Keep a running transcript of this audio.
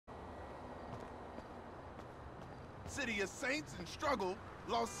City of saints and struggle,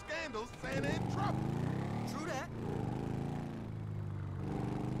 lost scandals, saying they're in trouble. True that.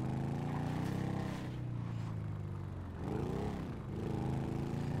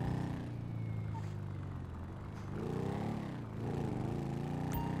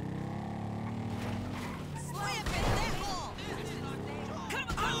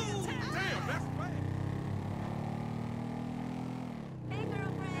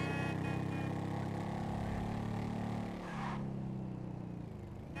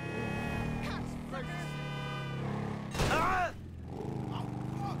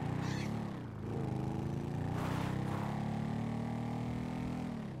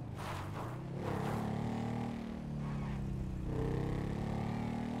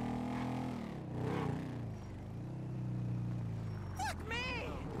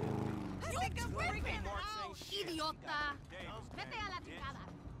 ¡Idiota! ¡Vete a la chingada!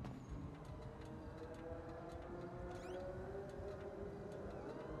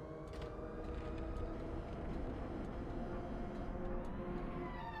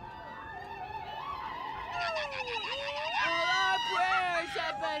 Our prayers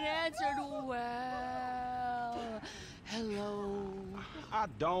have been answered well. Hello. I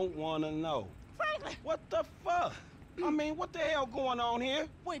don't want to know. Franklin! What the fuck? I mean, what the hell going on here?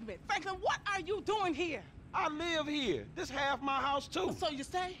 Wait a minute. Franklin, what are you doing here? I live here. This half my house, too. So you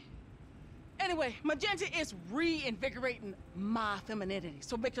stay? Anyway, Magenta is reinvigorating my femininity.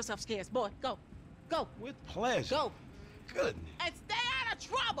 So make yourself scarce. Boy, go. Go. With pleasure. Go. Goodness. And stay out of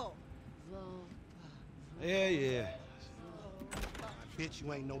trouble. Yeah. I bet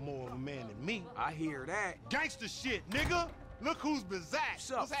you ain't no more of a man than me. I hear that. Gangster shit, nigga. Look who's bizarre.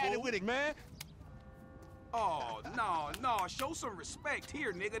 What's happening fool? with it, man? Oh, no. Show some respect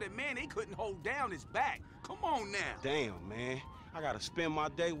here, nigga. The man, they couldn't hold down his back. Come on now. Damn, man. I gotta spend my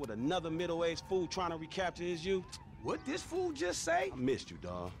day with another middle-aged fool trying to recapture his youth. What this fool just say? I missed you,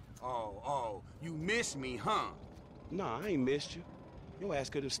 dawg. Oh, you miss me, huh? Nah, I ain't missed you. Your ass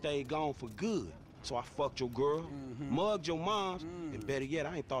could have stayed gone for good. So I fucked your girl, mugged your moms, and better yet,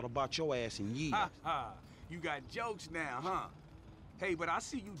 I ain't thought about your ass in years. Ha. You got jokes now, huh? Hey, but I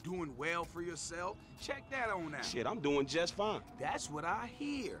see you doing well for yourself. Check that on out. Shit, I'm doing just fine. That's what I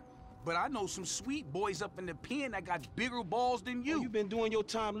hear. But I know some sweet boys up in the pen that got bigger balls than you. Oh, you been doing your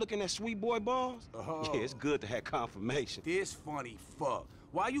time looking at sweet boy balls? Oh. Yeah, it's good to have confirmation. This funny fuck.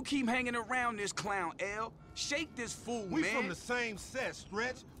 Why you keep hanging around this clown, L? Shake this fool, We man. from the same set,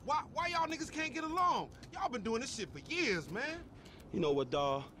 Stretch. Why y'all niggas can't get along? Y'all been doing this shit for years, man. You know what,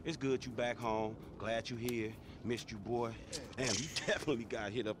 dawg? It's good you back home. Glad you here. Missed you, boy. Damn, you definitely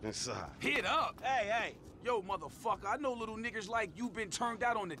got hit up inside. Hit up? Hey. Yo, motherfucker, I know little niggas like you been turned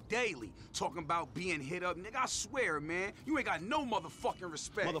out on the daily. Talking about being hit up, nigga, I swear, man. You ain't got no motherfucking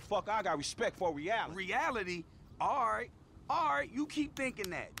respect. Motherfucker, I got respect for reality. Reality? All right, you keep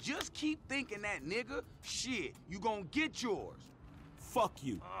thinking that. Just keep thinking that, nigga. Shit, you gonna get yours. Fuck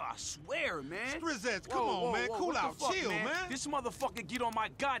you. I swear, man. Strizzets, come on, man. Cool what the out. fuck, Chill, man. This motherfucker get on my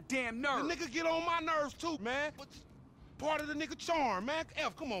goddamn nerves. The nigga get on my nerves, too, man. But part of the nigga charm, man.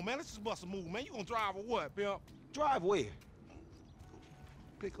 F, come on, man. Let's just bust a move, man. You gonna drive or what, pimp? Drive where?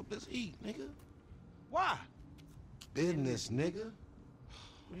 Pick up this heat, nigga. Why? Business, nigga.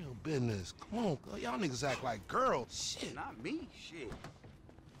 Real business. Come on, y'all niggas act like girls. Shit. Not me, shit.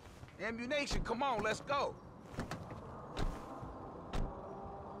 Ammunition, come on, let's go.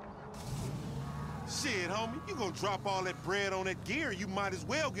 Shit, homie, you gonna drop all that bread on that gear, you might as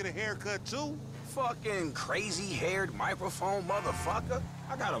well get a haircut, too. Fucking crazy-haired microphone motherfucker.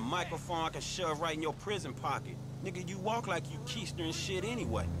 I got a microphone I can shove right in your prison pocket. Nigga, you walk like you keister and shit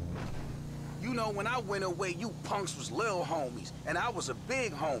anyway. You know, when I went away, you punks was little homies, and I was a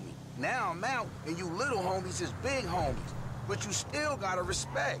big homie. Now I'm out, and you little homies is big homies. But you still gotta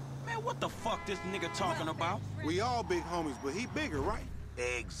respect. Man, what the fuck this nigga talking about? We all big homies, but he bigger, right?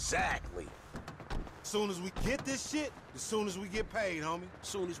 Exactly. Soon as we get this shit, as soon as we get paid, homie.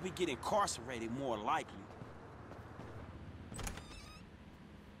 Soon as we get incarcerated, more likely.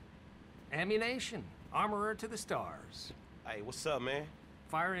 Ammunition. Armorer to the stars. Hey, what's up, man?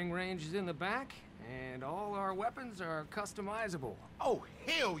 Firing range is in the back, and all our weapons are customizable. Oh,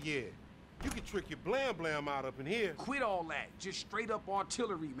 hell yeah. You can trick your blam-blam out up in here. Quit all that. Just straight up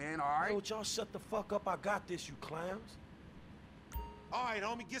artillery, man, all right? Yo, y'all shut the fuck up. I got this, you clowns. All right,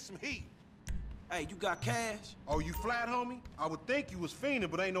 homie, get some heat. Hey, you got cash? Oh, you flat, homie? I would think you was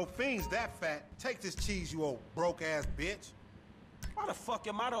fiending, but ain't no fiends that fat. Take this cheese, you old broke-ass bitch. Why the fuck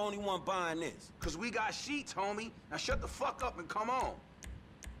am I the only one buying this? Cause we got sheets, homie. Now shut the fuck up and come on.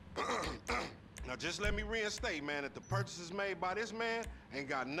 Now just let me reinstate, man, that the purchases made by this man ain't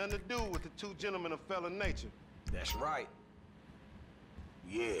got nothing to do with the two gentlemen of felon nature. That's right.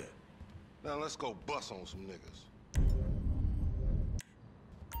 Yeah. Now let's go bust on some niggas.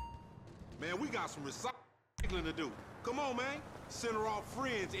 Man, we got some recycling to do. Come on, man. Send her off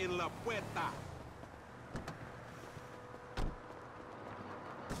friends in La Puerta.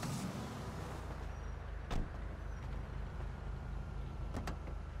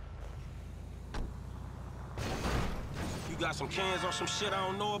 You got some cans or some shit I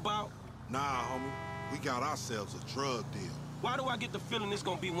don't know about? Nah, homie. We got ourselves a drug deal. Why do I get the feeling this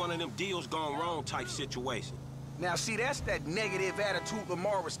gonna be one of them deals gone wrong type situation? Now, see, that's that negative attitude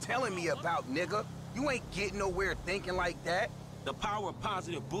Lamar was telling me about, nigga. You ain't getting nowhere thinking like that. The power of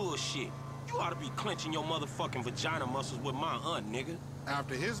positive bullshit. You ought to be clenching your motherfucking vagina muscles with my aunt, nigga.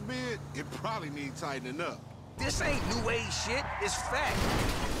 After his bid, it probably needs tightening up. This ain't new age shit, it's fact.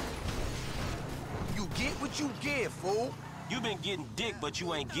 You get what you give, fool. You been getting dick, but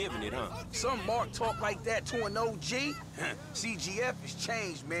you ain't giving it, huh? Some Mark talk like that to an OG? CGF has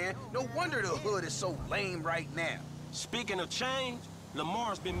changed, man. No wonder the hood is so lame right now. Speaking of change,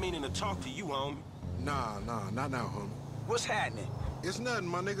 Lamar's been meaning to talk to you, homie. Nah, not now, homie. What's happening? It's nothing,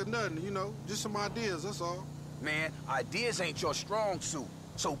 my nigga, nothing, you know. Just some ideas, that's all. Man, ideas ain't your strong suit,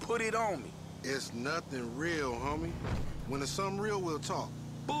 so put it on me. It's nothing real, homie. When it's something real, we'll talk.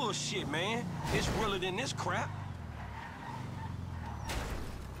 Bullshit, man. It's realer than this crap.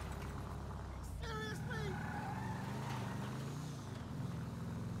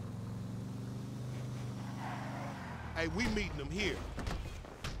 Hey, we meeting them here.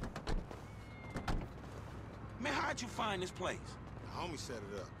 Man, how'd you find this place? The homie set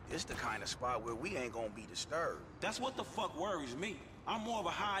it up. It's the kind of spot where we ain't gonna be disturbed. That's what the fuck worries me. I'm more of a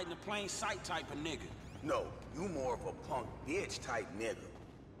hide in the plain sight type of nigga. No, you more of a punk bitch type nigga.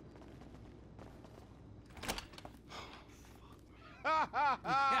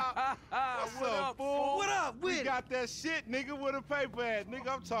 What's up, fool? What up with We it? got that shit, nigga, with a paper at. Nigga,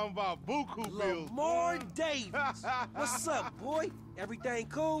 I'm talking about buku bills. Lamar Davis. What's up, boy? Everything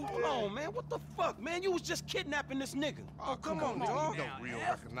cool? Hold on, man. What the fuck, man? You was just kidnapping this nigga. Oh, come on, on, dog. now, No real F.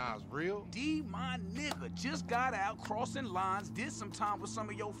 recognize real. D, my nigga, just got out crossing lines, did some time with some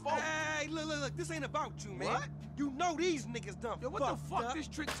of your folks. Hey, look, this ain't about you, man. What? You know these niggas done Yo, what the fuck up. this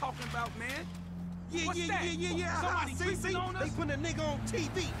trick talking about, man? Yeah, What's that? Somebody creeping on us? They put a nigga on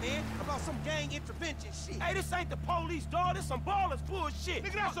TV, man, about some gang intervention shit. Hey, this ain't the police, dog. This some ballers bullshit.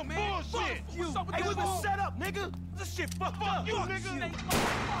 Nigga, that's some man. bullshit. Fuck you. What's up with Hey, this we been bull? set up, nigga. This shit fucked up. you, nigga.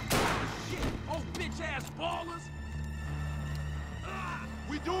 Shit, oh bitch ass ballers.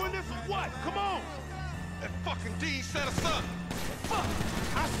 We doing this or what? Come on. That fucking D set us up. Fuck.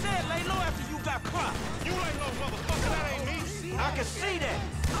 I said lay low after you got clocked. You ain't no motherfucker, that ain't me. I can see that.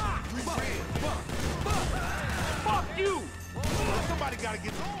 Fuck you. Somebody gotta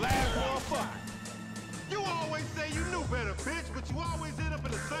get this last motherfucker. You always say you knew better, bitch, but you always end up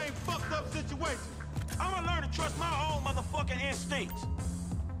in the same fucked up situation. I'ma learn to trust my own motherfucking instincts.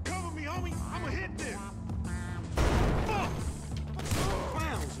 Cover me, homie. I'ma hit this. Fuck!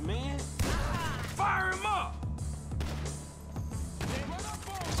 Clowns, man. Fire him up.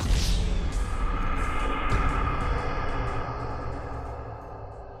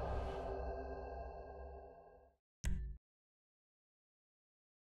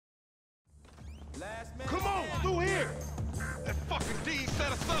 Come on, through here. That fucking D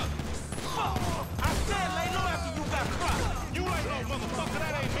set us up. I said lay low after you got clocked. You ain't no motherfucker,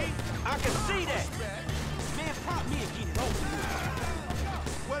 that ain't me. I can see that. Man, pop me and get it over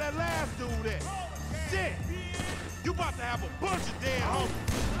with. Where that last dude at? Shit! You about to have a bunch of dead homies.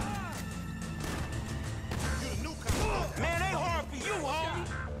 You the newcomer. Man, they hard for you, homie.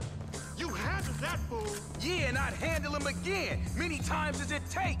 You handled that fool. Yeah, and I'd handle him again. Many times as it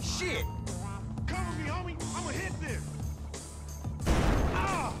takes. Shit. Cover me, homie. I'ma hit this.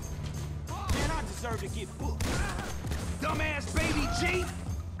 Ah! Man, I deserve to get booked. Dumbass baby G.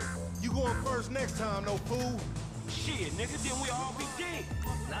 You going first next time, no fool. Shit, nigga, then we all be dead.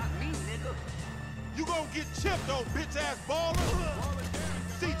 Not me, nigga. You gonna get chipped, old bitch-ass baller.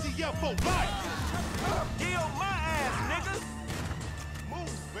 CTF for life. Deal my ass, nigga.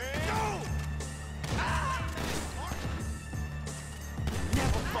 Move, man. Go!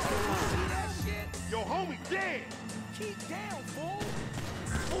 Never fucking mind. See that shit? Your homie dead. Keep down, fool.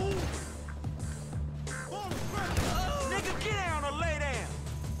 Fool. Nigga, get down or lay down.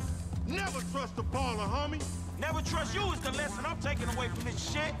 Never trust a baller, homie. Never trust you is the lesson I'm taking away from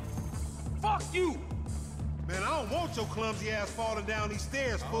this shit. Fuck you. Man, I don't want your clumsy ass falling down these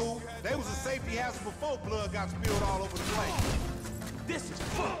stairs, fool. They was a safety hazard before blood got spilled all over the place. This is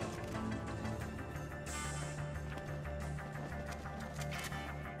fuck.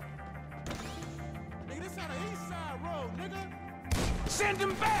 Nigga, this how the east Send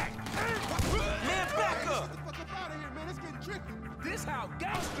him back! Man, back up! Get the fuck up out of here, man. It's getting tricky. This how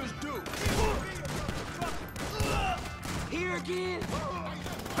gangsters do. Here again?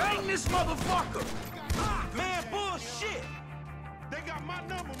 Bang this motherfucker! Man, bullshit! They got my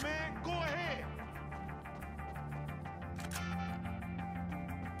number, man. Go ahead.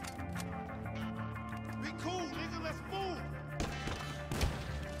 Be cool, nigga. Let's move.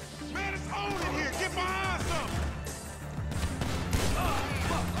 Man, it's on in here. Get behind something.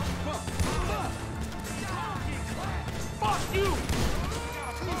 Fuck you!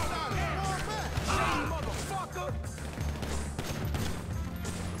 Motherfucker.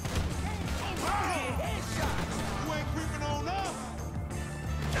 You ain't creeping on us.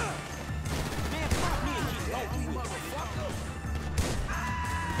 Man, fuck me and get over with.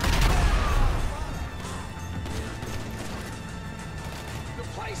 The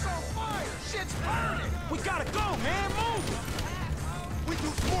place on fire! Shit's burning! We gotta go, man, move! We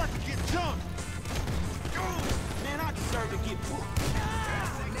too smart to get jumped. Man, I deserve to get booked.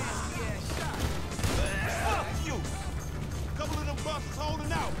 Fuck you! Couple of them busters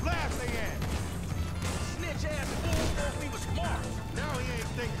holding out. Blast they ass. Snitch ass fool thought we was smart. Now he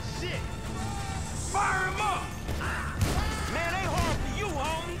ain't thinking shit. Fire him up! Man, ain't hard for you,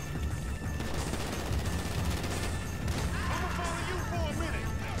 homie. I'ma follow you for a minute.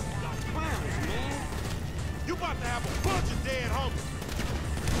 Clowns, man. You about to have a bunch of dead homies.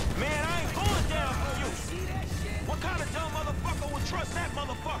 Man, I ain't going down for you. What kind of dumb motherfucker would trust that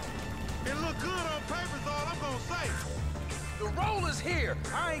motherfucker? It look good on paper is all I'm gonna say. The roller's here!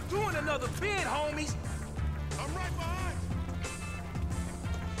 I ain't doing another bid, homies! I'm right behind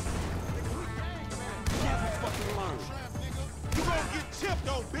Never fucking learn. you. You gonna get chipped,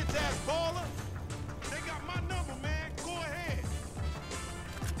 though, bitch-ass baller. They got my number, man. Go ahead.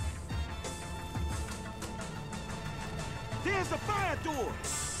 There's the fire door.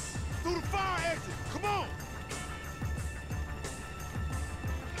 Through the fire exit. Come on.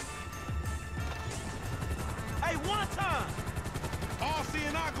 Hey, one time. RC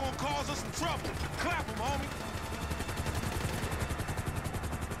and I gonna cause us some trouble. Clap them, homie.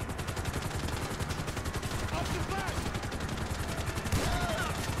 Up the back.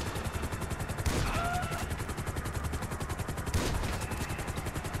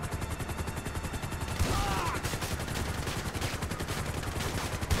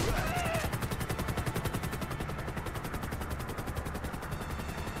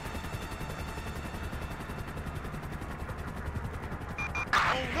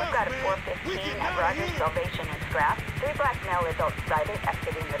 We've got a 415 at Rogers, Salvation, and Scrap. 3 black male adults sighted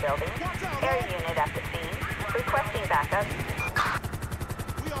exiting the building. Air unit at the scene. Requesting backup.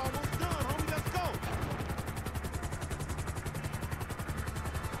 We almost done, homie. Let's go.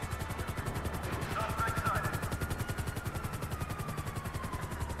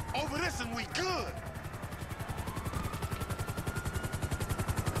 Over this and we good.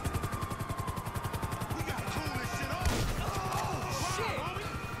 We gotta cool this shit off. Oh, shit. Homie.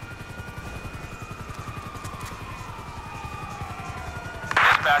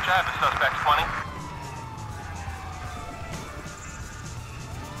 Dispatch, I have a suspect 20.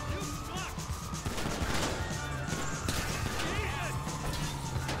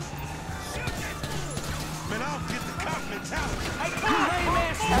 Man, I don't get the cop mentality.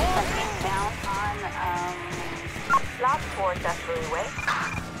 Suspect is down on, Lot 4 Dustbury Way.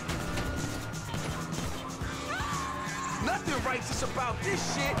 Nothing righteous about this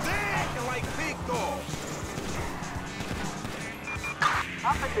shit. They're acting like big dogs.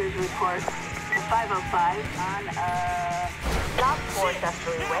 Officers report to 505 on, Lot 4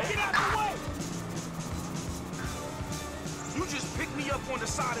 Dustbury Way. Get out the way! You just picked me up on the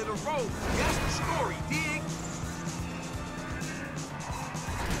side of the road. That's the story, dig?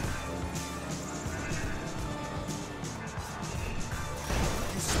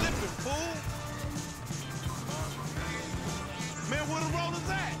 You slipping, fool. Man, where the rollers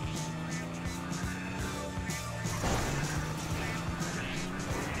at?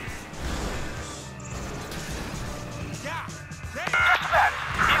 Yeah. Dispatch,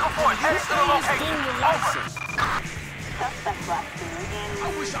 Eagle 4, headed to the location. Over. Suspect last seen in I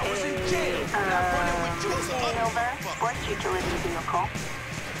wish I was in jail. And I run it with you. Nova Sports Utility Vehicle.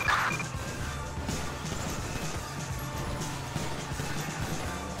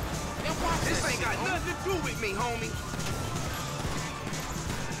 This ain't got nothing to do with me, homie.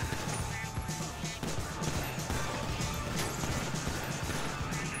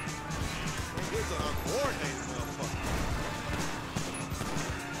 He's an uncoordinated motherfucker.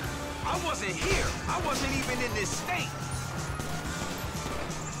 I wasn't here. I wasn't even in this state.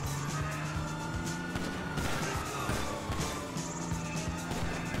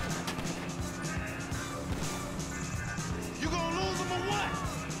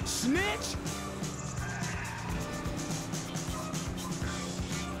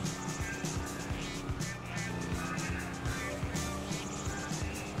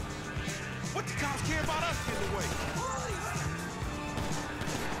 the way.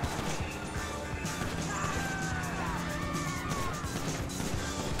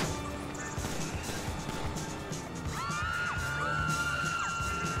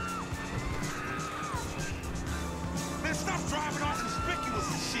 Man, stop driving all conspicuous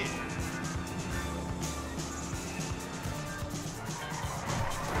and shit.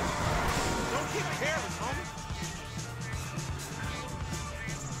 Don't get careless, homie.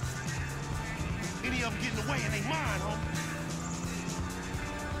 Any of them getting away and they mind, homie.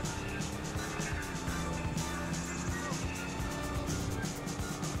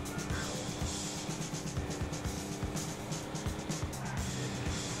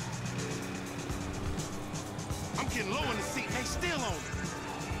 I'm getting low in the seat and they still on it.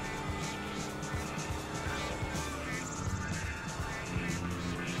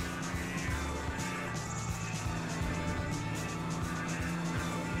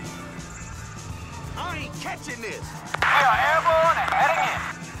 I ain't catching this. We are airborne and heading in.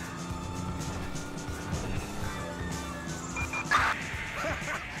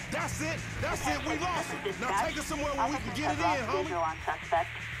 That's it. That's it. We lost it. Now take us somewhere where we can get it in, homie. Visual on suspect.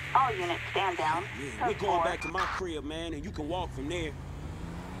 All units stand down. Yeah, we're going back to my crib, man, and you can walk from there.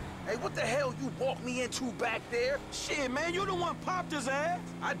 Hey, what the hell you walked me into back there? Shit, man, you the one popped his ass.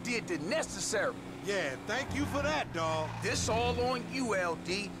 I did the necessary. Yeah, thank you for that, dawg. This all on you,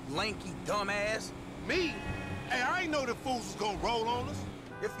 LD, lanky dumbass. Me? Hey, I ain't know the fools was gonna roll on us.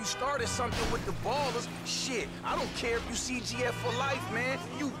 If you started something with the ballers, shit, I don't care if you CGF for life, man.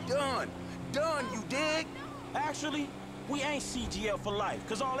 You done. Done, you dig? Actually, we ain't CGL for life,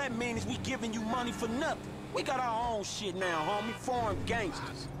 cause all that means is we giving you money for nothing. We got our own shit now, homie. Foreign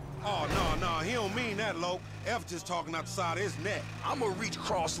gangsters. Oh, no, he don't mean that, Lo. F just talking out the side of his neck. I'ma reach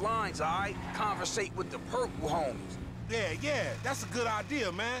cross lines, all right? Conversate with the purple homies. Yeah, that's a good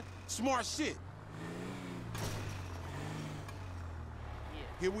idea, man. Smart shit.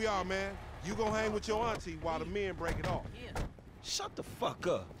 Here we are, man. You gonna hang with your auntie while the men break it off. Shut the fuck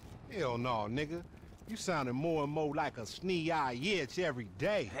up. Hell no, nigga. You sounding more and more like a snee-eye itch every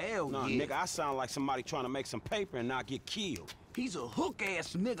day. Hell Nah, yeah. nigga, I sound like somebody trying to make some paper and not get killed. He's a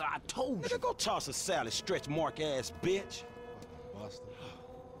hook-ass nigga, I told you. Nigga, go toss a salad, stretch mark ass bitch. Buster.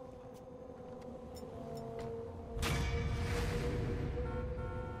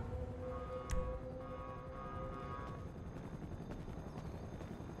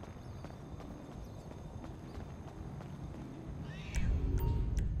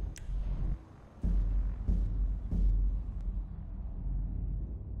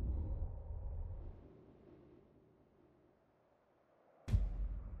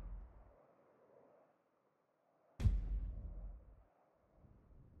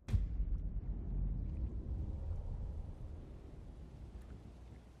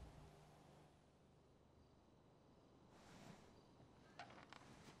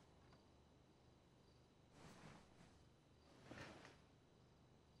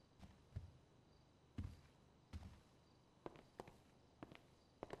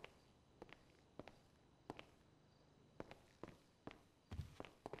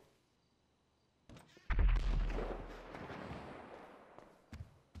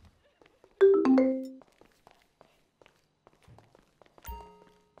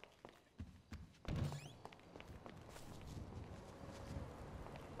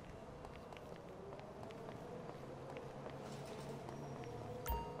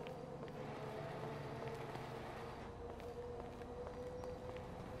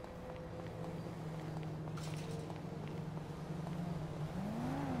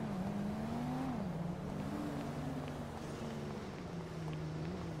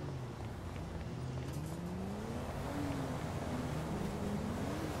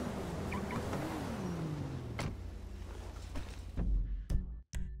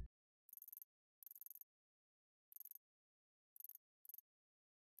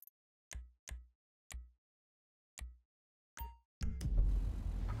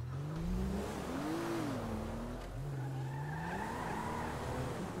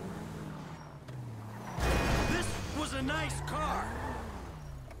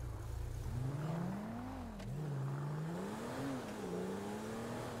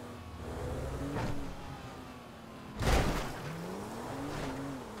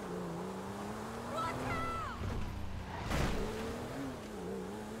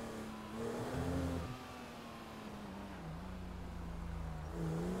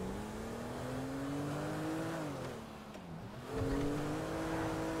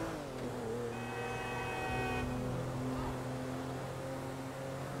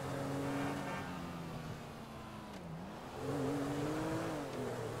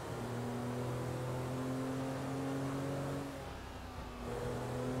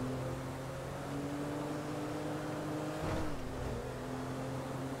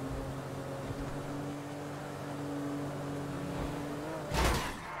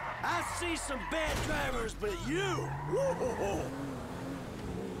 see some bad drivers, but you... Woo-ho-ho.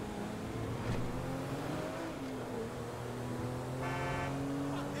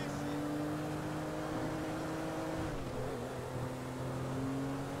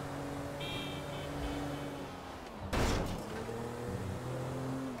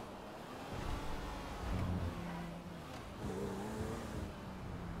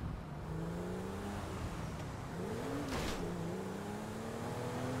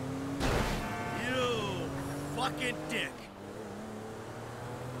 Fucking dick.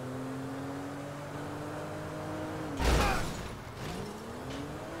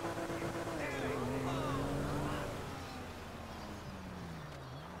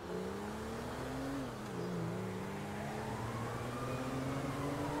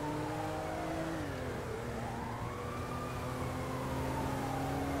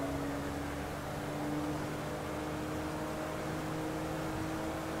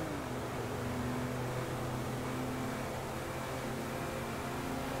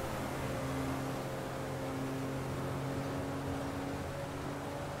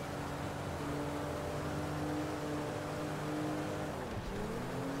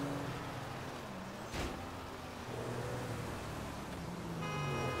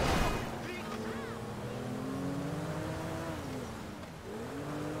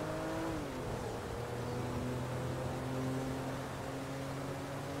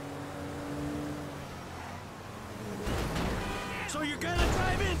 So you're gonna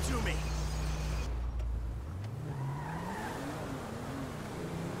drive into me?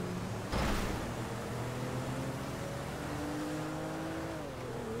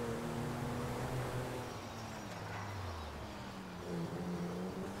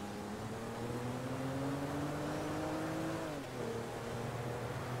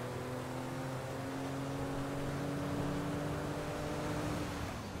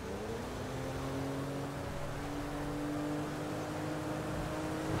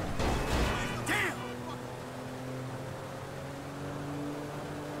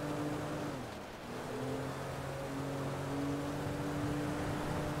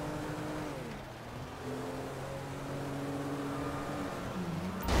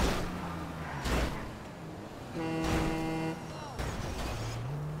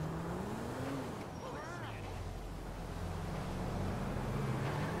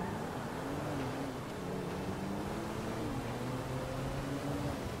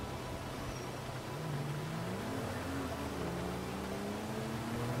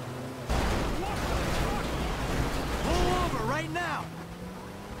 Right now!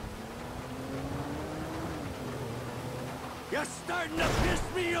 You're starting to piss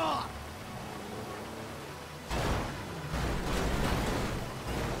me off!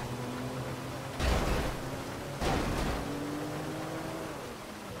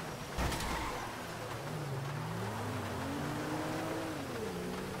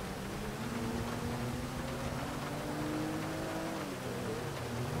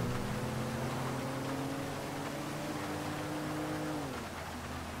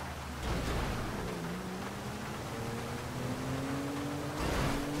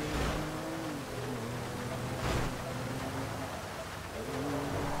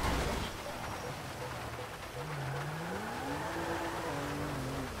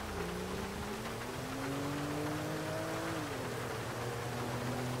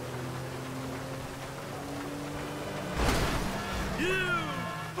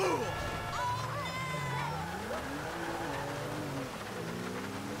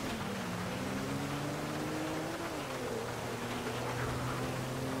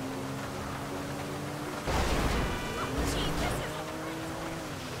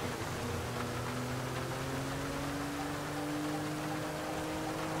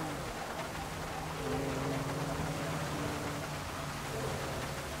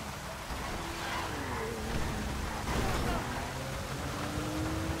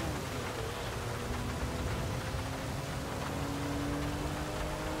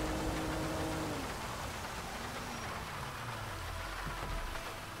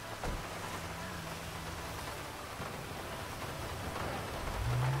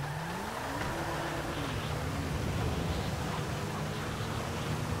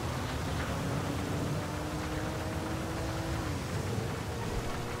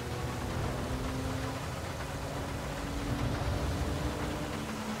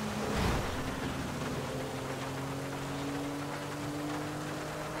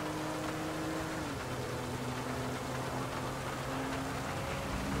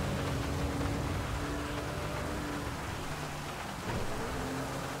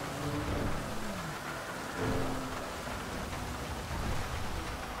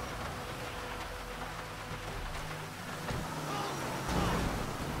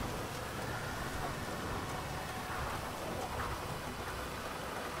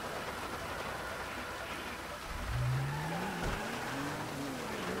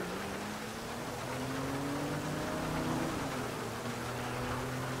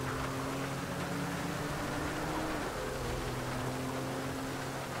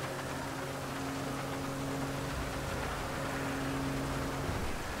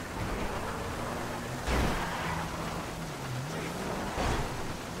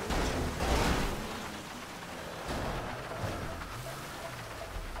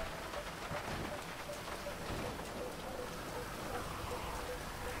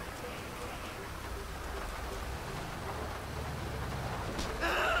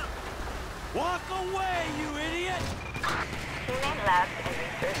 away, you idiot! Humane labs and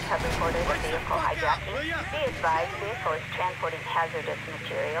research have reported a vehicle hijacking. Be advised, vehicle is transporting hazardous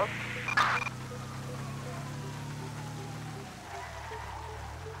materials.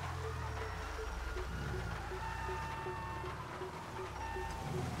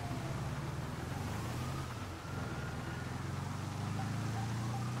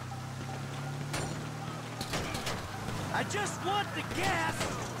 I just want the gas!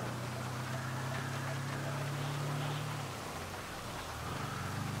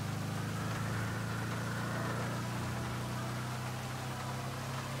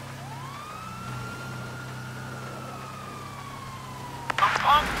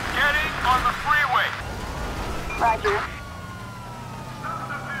 Punk getting on the freeway. Roger.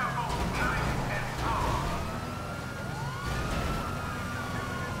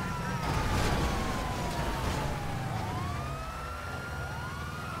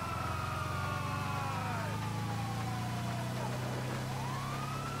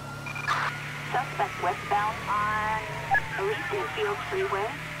 Suspect westbound on Elysian Field Freeway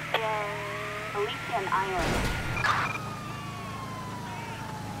in Elysian Island.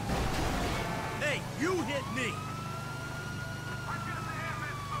 Hey, you hit me!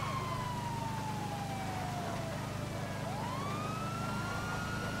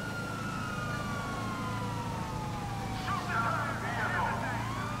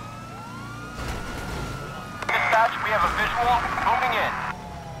 Dispatch, we have a visual. Moving in.